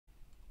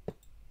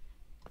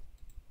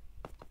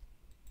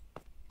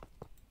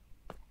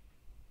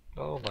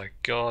Oh my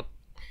god.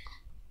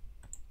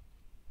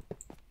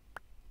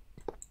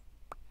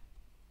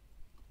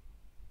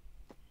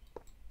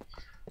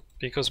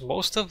 Because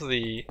most of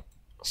the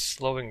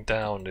slowing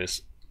down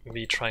is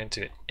me trying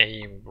to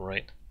aim,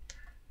 right?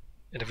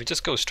 And if we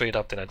just go straight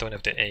up, then I don't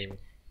have to aim.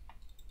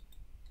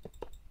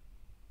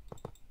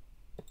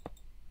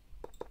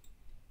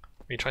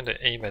 Me trying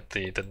to aim at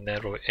the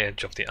narrow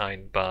edge of the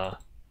iron bar.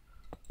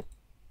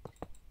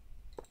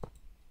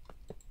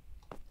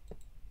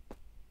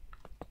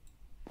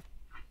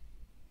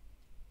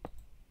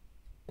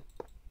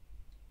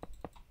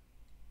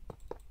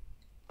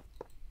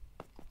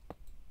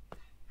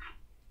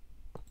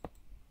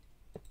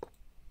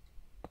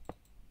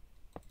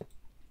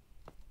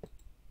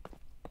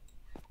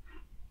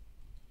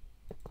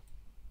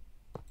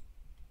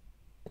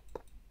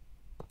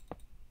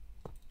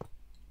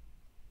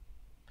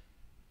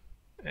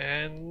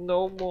 And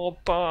no more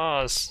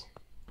bars!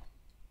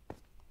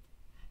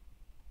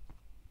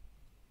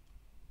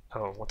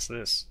 Oh, what's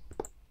this?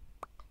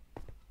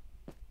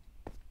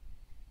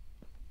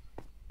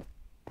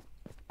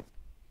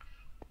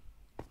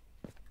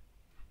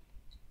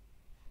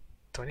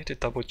 Do I need to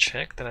double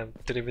check that I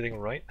did everything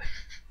right?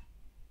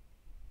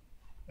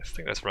 I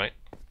think that's right.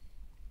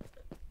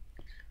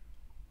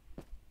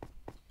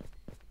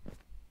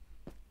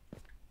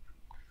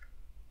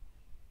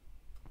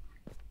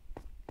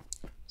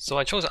 So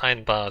I chose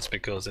iron bars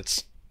because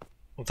it's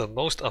the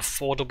most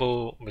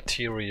affordable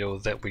material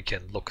that we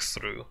can look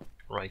through,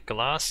 right?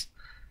 Glass,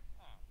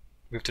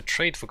 we have to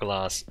trade for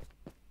glass,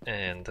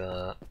 and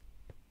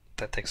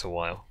that takes a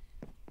while.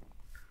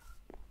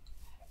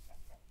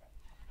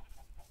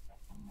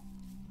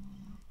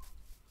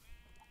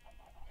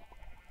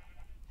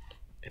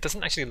 It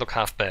doesn't actually look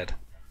half bad.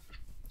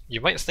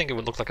 You might think it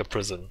would look like a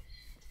prison,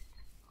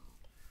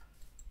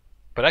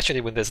 but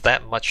actually when there's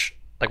that much,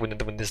 like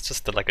when there's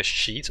just like a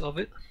sheet of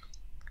it,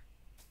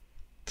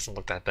 doesn't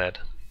look that bad.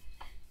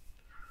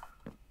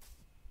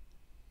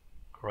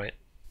 Right,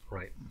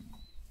 right.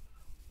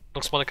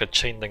 Looks more like a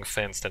chain link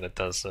fence than it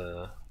does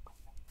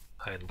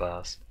iron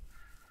bars.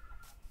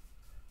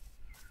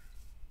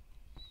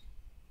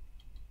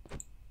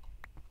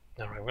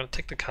 Alright, we're gonna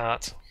take the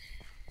cart.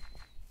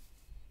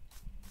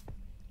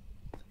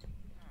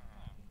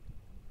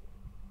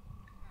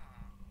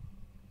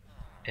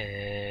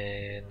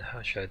 And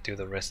how should I do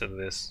the rest of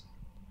this?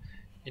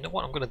 You know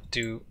what, I'm gonna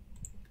do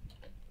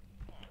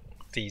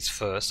these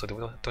first so that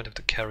we don't have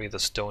to carry the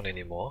stone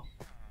anymore.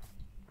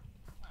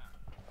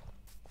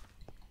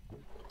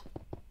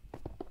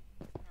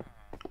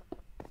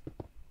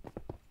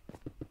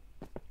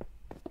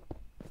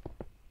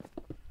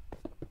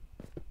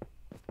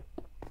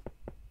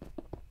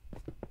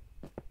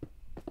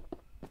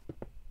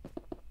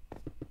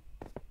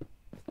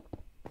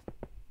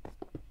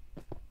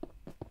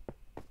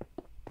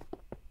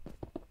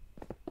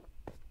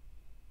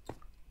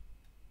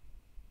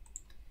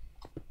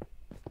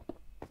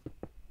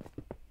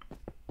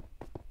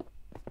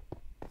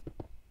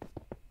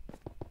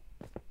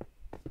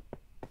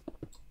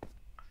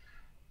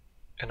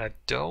 And I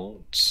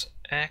don't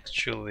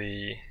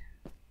actually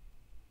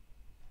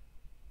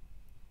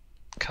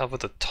cover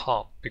the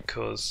top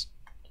because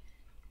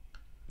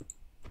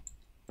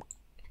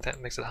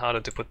that makes it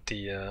harder to put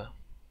the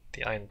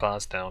iron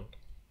bars down.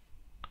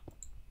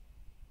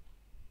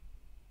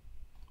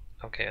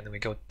 Okay, and then we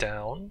go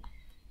down.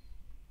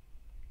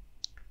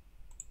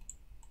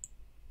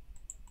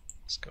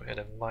 Let's go ahead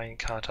and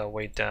minecart our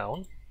way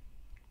down.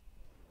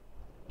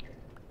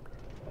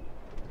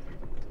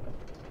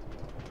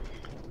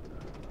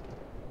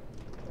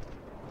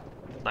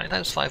 9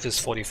 times 5 is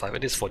 45.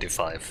 It is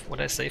 45. What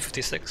did I say?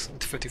 56?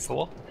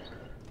 54?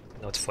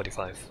 No, it's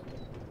 45.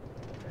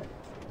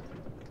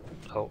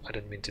 Oh, I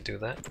didn't mean to do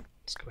that.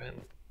 Let's go ahead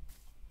and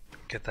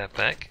get that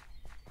back.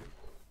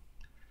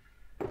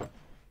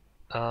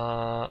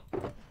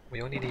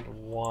 We only need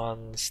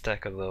 1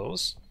 stack of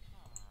those.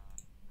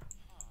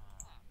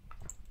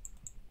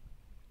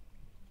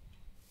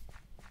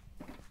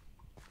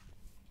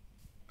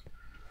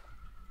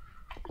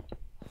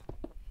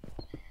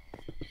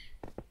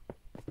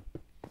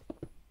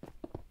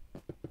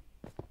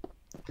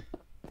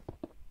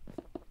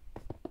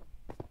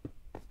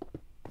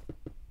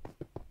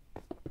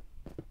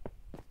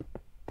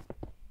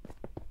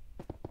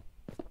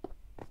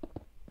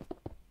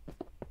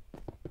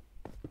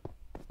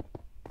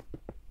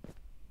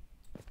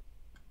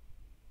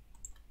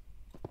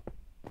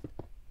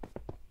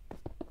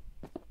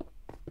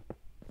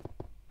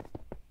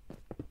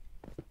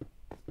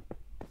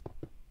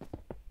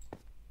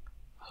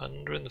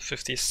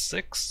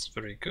 $156,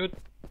 very good.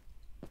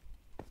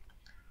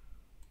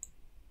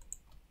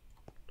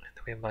 And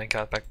then we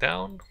minecart back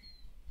down.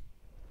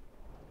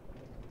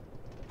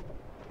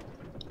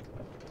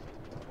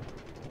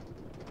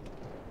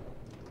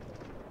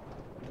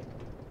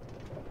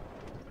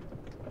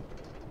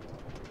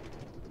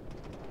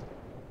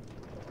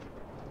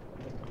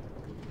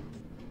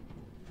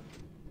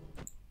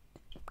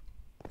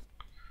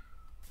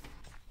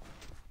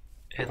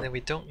 And then we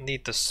don't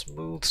need the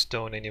smooth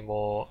stone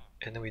anymore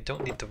And then we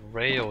don't need the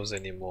rails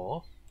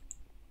anymore.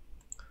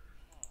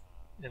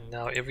 And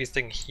now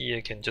everything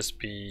here can just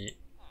be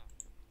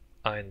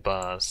iron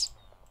bars.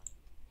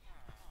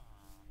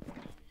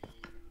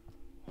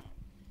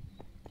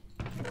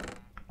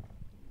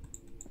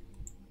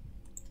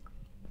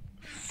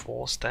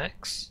 Four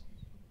stacks?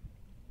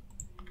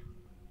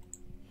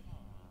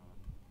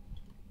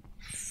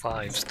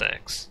 5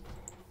 stacks.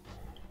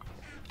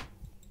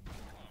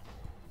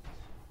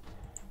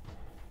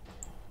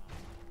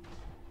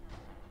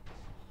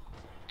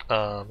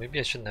 Maybe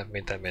I shouldn't have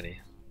made that many.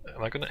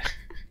 Am I gonna...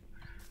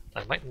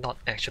 I might not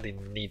actually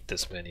need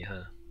this many,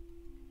 huh?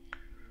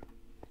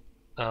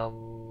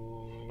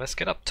 Let's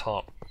get up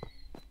top.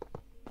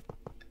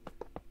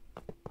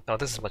 Oh,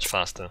 this is much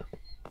faster.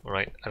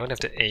 Right, I don't have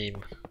to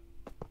aim.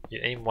 You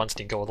aim once,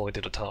 then go all the way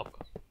to the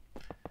top.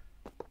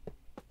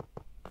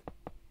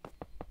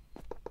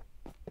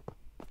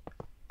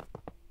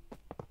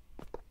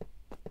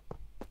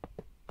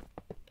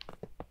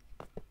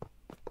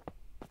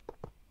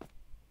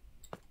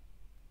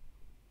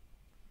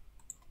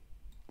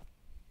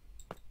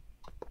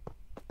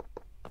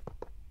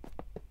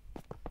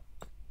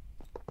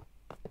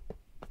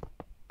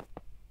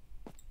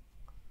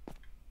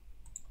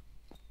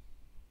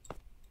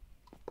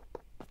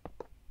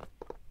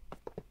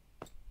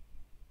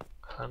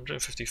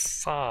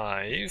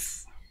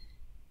 $155.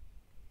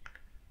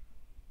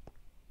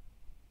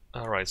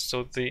 Alright,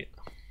 so the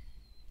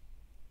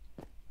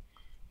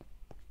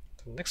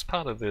next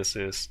part of this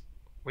is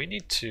we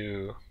need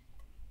to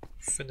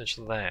finish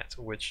that,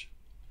 which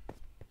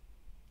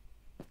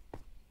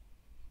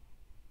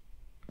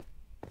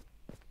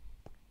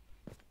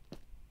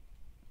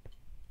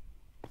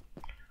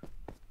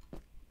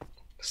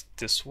is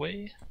this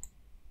way.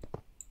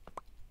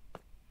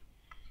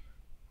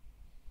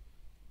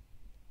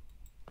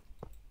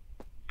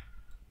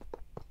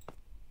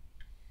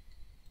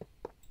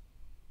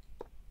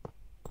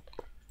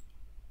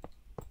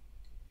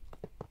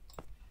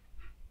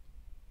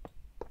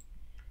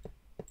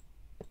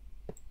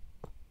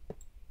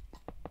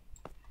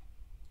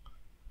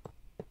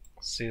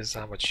 See, this is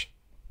how much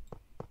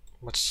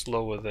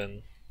slower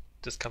than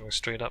just coming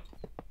straight up.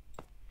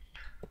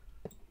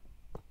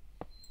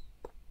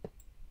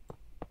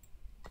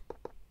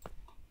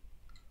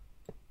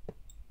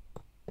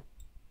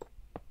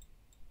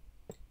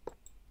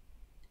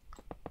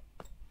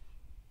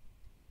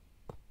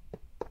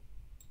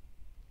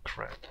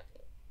 Crap.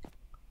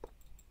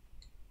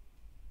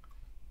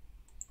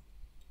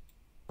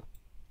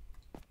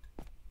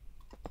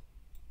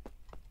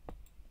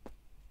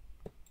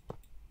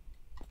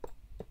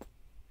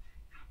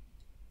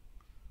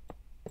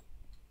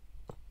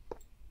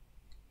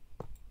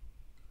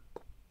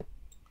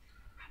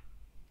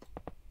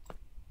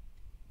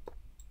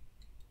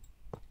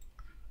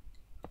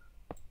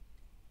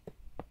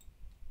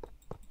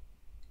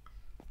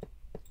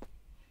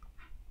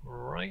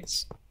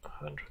 Right,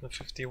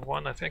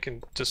 151. I think I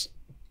can just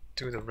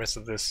do the rest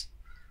of this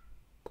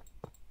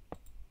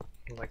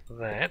like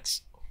that.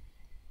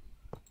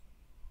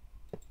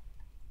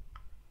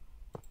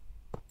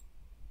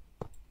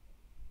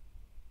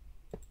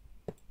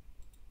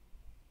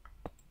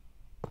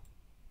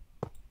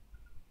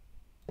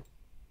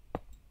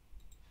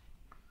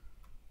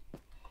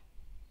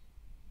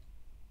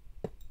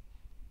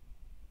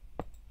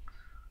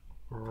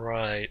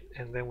 Right,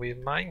 and then we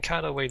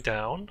minecart our way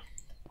down.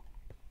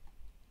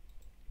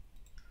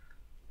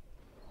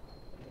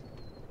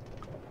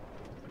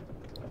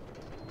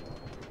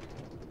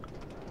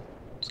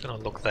 Just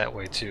gonna look that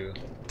way too.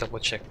 Double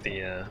check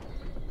the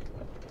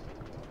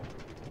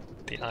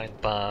iron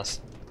bars.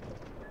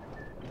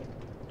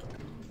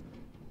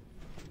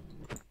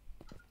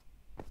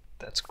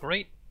 That's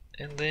great.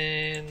 And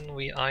then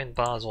we iron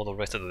bars all the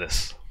rest of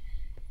this.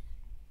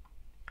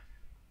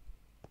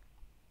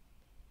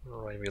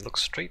 Alright, we look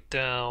straight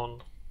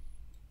down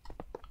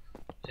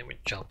and we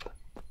jump.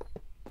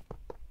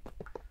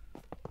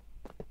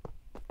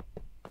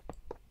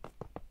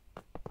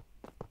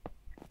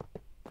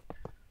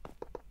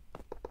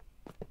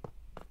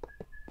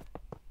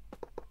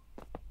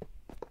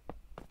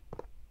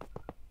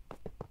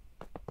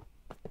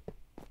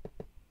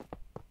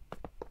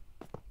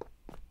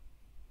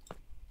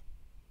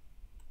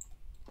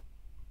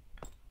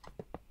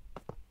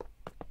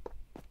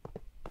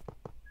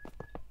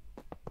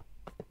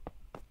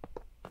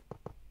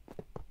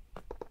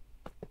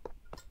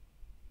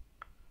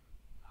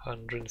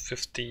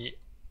 $155.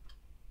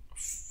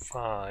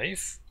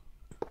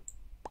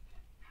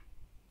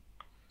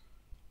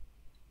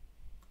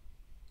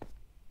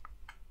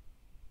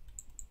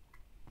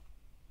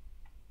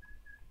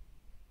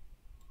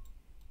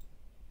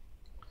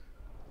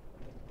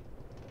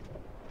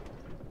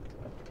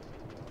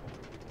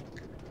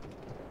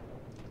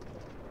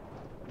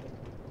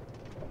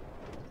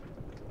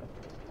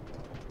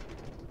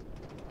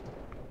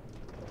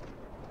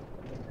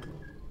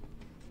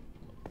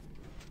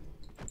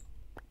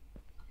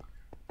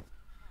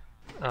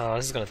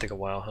 This is gonna take a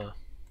while, huh?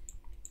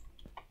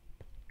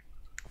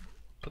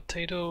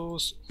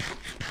 Potatoes.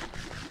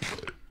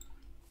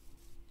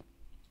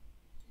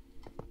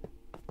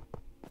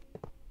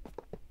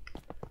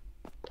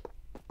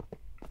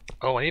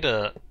 Oh, I need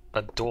a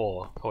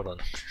door. Hold on.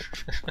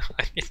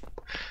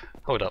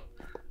 Hold up.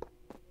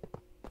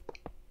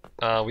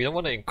 We don't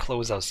want to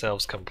enclose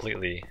ourselves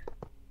completely.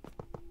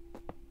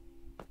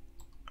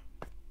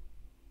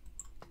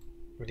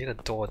 We need a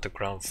door at the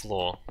ground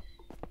floor.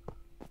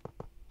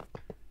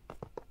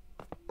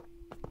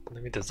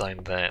 Let me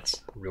design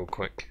that real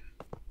quick.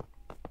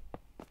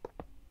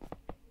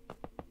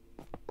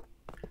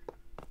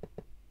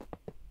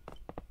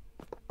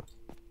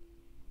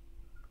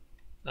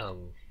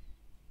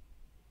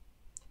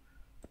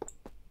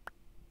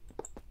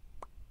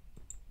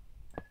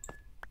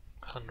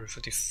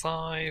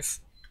 155.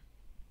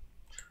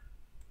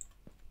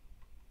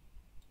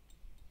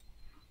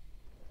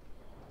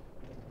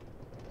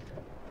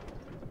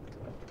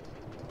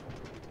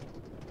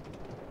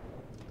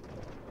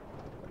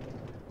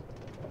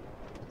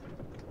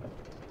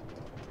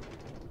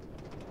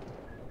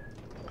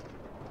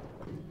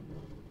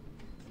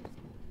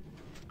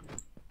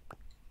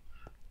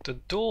 The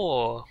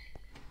door.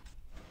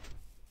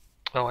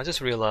 Oh, I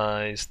just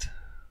realized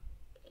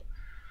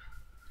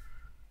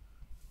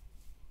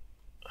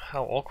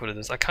how awkward it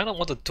is. I kind of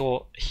want the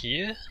door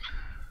here,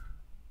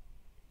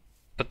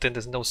 but then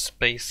there's no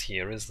space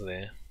here, is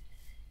there?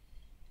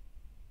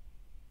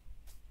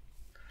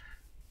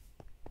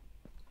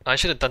 I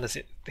should have done this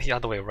the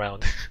other way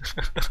around.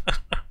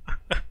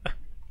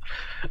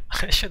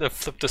 I should have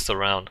flipped this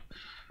around.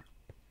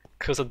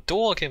 Because a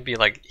door can be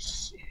like...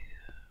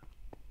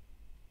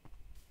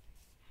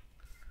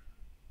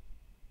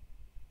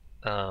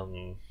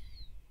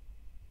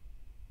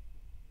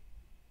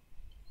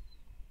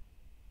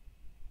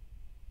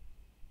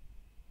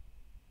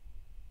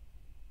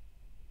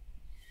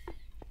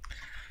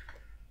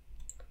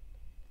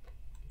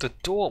 the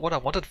door, what I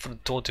wanted for the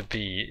door to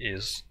be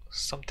is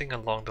something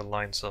along the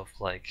lines of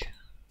like...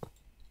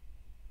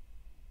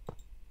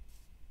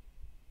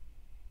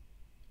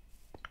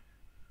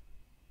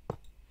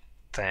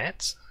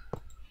 that?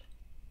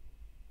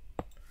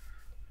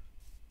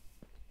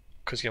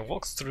 Because you can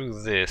walk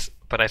through this,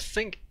 but I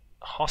think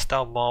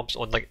hostile mobs,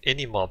 or like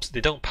any mobs, they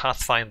don't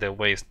pathfind their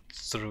way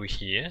through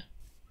here.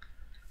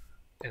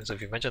 And so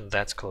if you imagine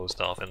that's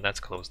closed off and that's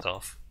closed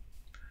off,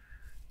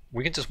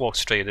 we can just walk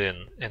straight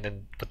in, and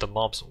then but the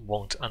mobs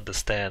won't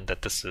understand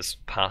that this is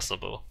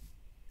passable.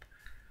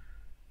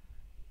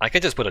 I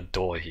can just put a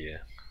door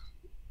here,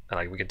 and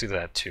like we can do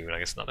that too.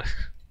 Like it's not a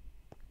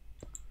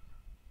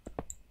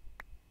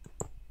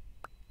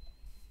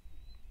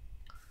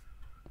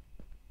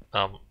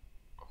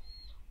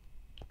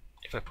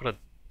if I put a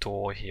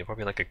door here,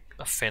 probably like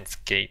a fence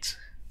gate.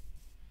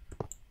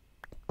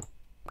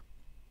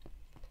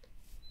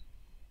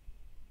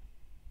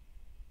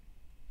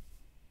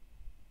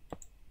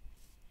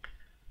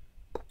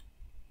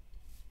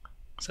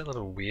 Is that a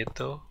little weird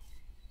though?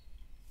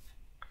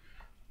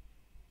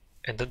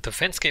 And the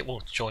fence gate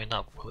won't join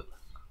up, will it?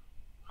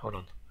 Hold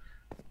on.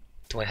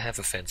 Do I have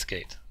a fence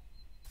gate?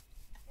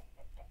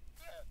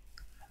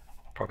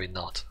 Probably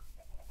not.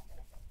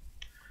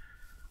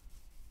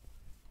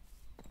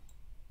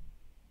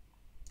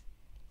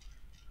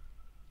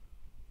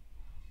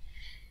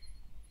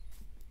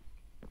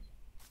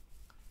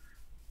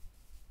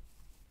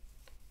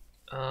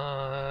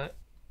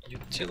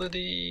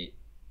 Utility.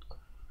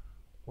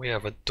 We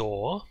have a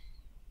door.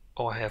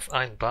 Oh, I have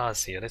iron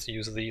bars here. Let's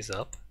use these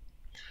up.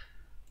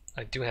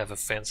 I do have a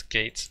fence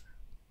gate.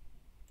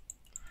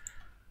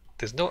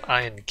 There's no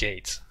iron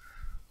gate.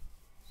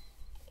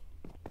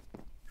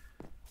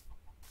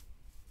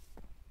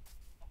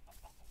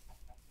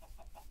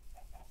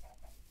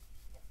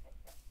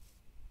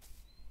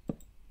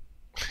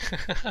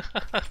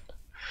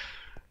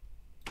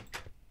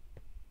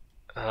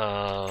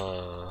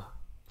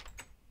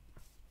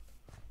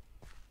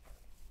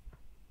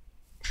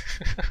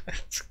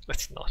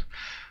 Let's not.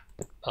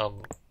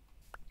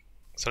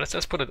 So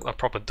let's put a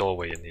proper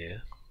doorway in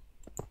here.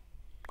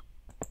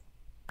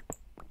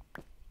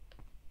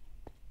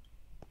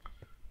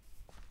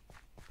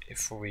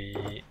 If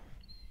we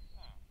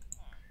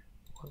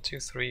 1, 2,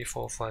 3,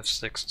 4, 5,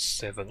 6,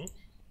 7.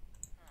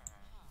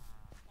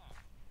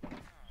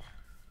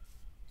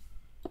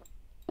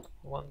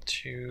 1,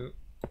 2,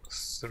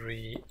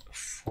 3,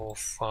 4,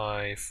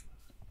 5,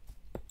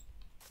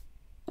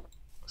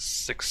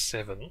 6,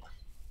 7.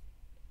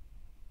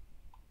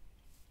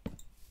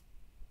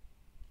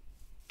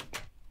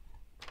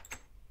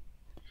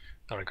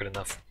 Alright, good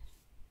enough.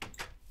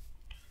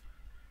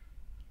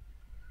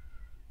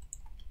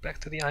 Back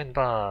to the iron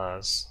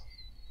bars.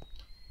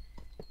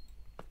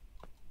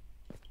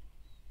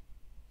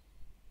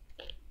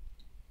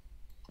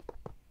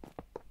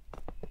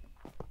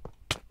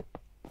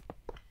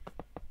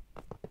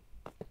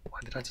 Why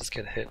did I just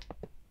get hit?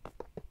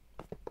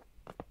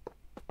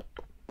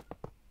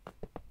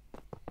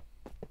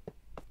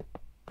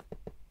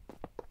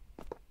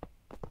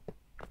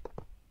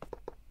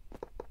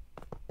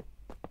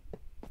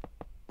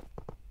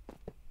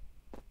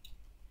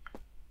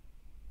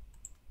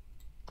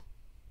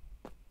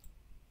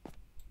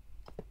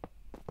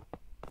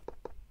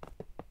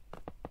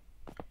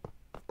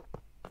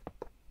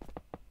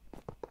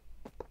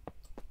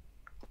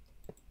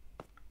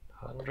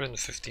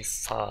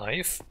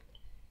 155.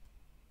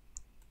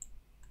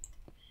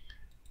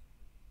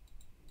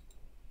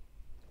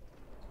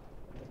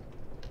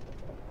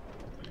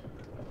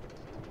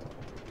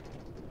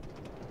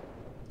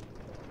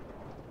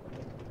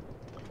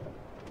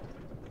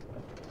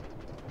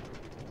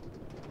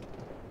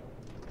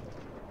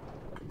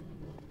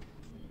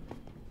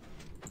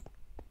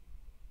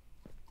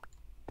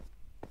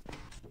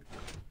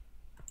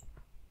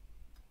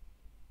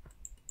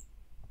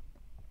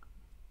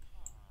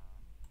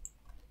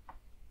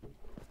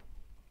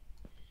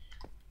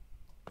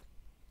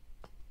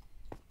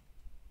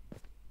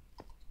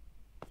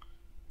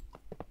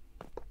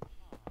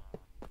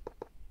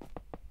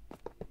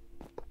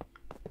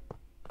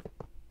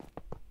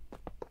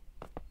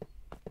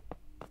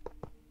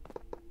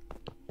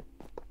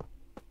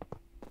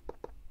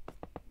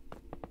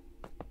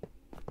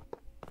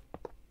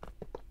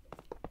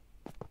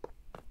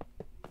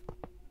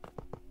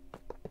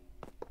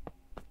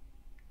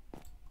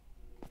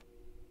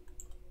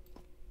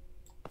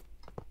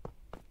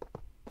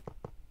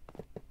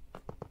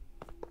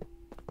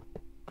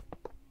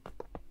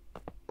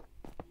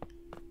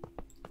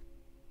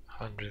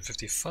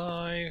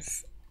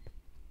 $155.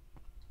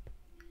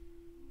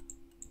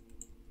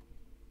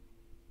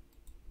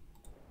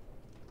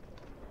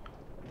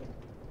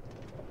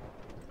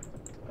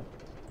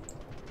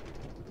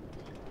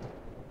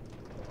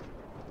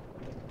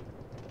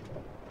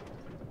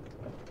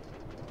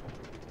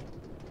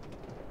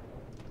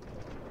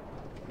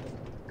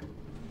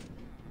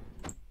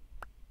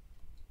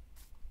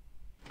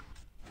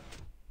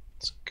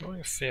 It's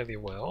going fairly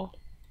well.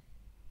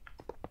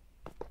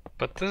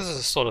 But this is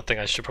the sort of thing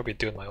I should probably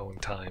do in my own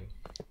time.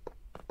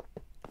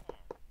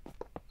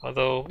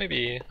 Although,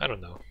 maybe, I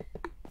don't know.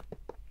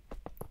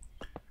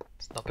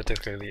 It's not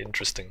particularly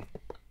interesting.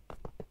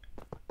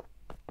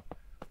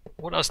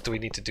 What else do we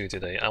need to do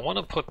today? I want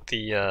to put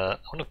the, I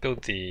want to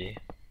build the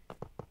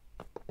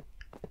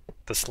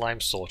slime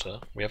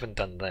sorter. We haven't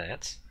done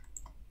that.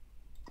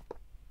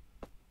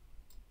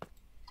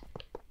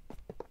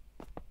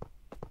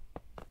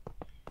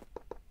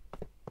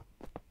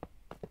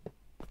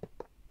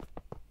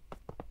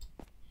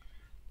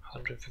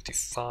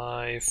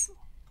 $155.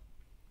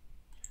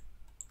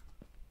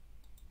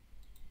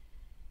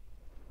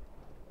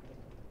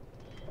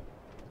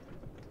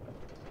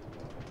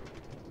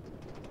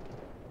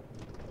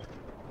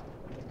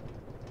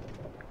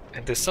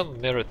 And there's some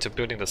merit to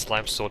building the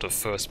slime sorter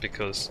first,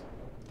 because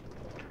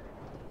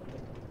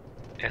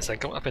as I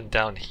go up and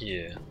down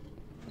here,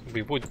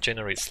 we would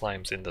generate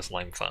slimes in the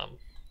slime farm.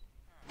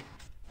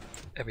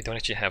 And we don't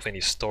actually have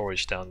any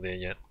storage down there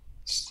yet,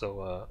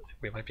 so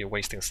we might be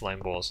wasting slime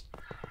balls.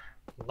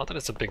 Not that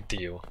it's a big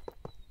deal.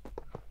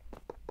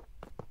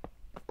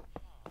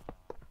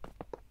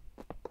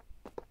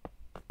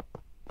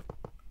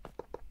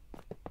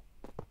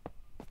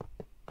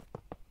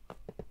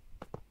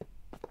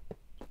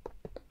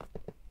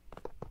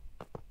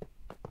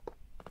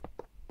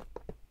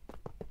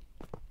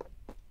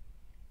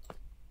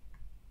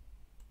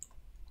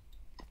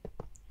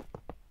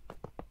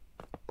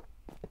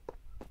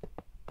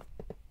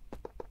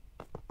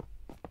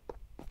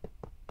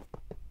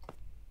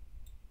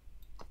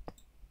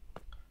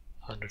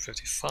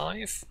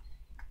 $155.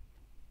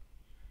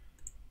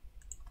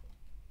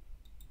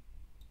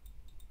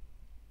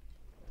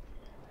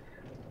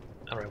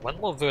 Alright, one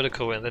more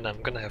vertical and then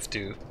I'm gonna have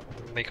to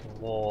make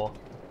more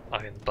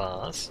iron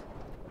bars.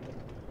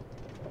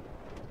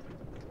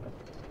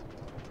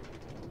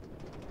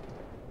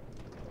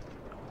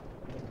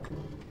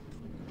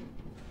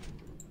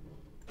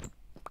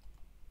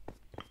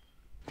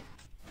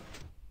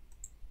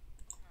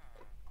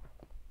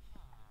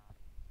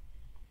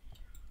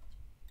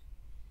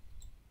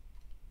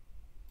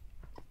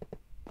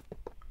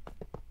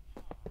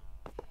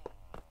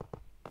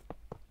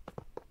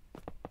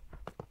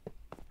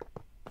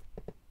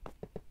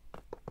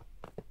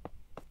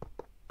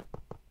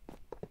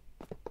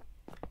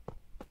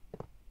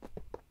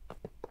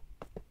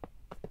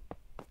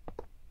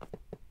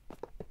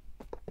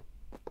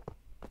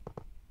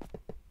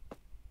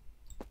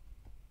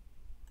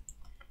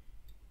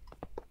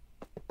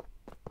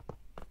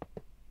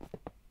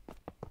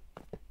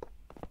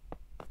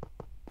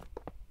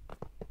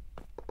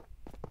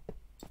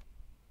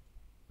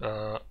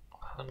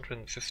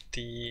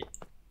 $155.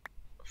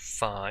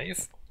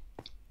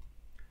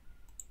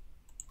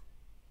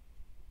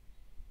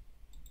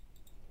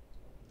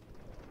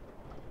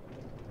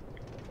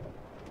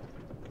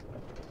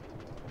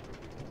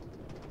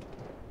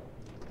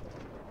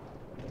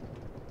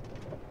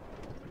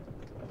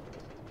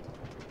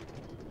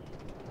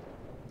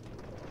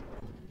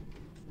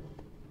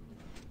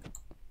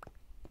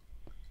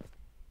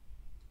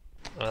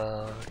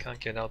 Can't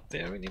get out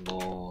there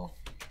anymore.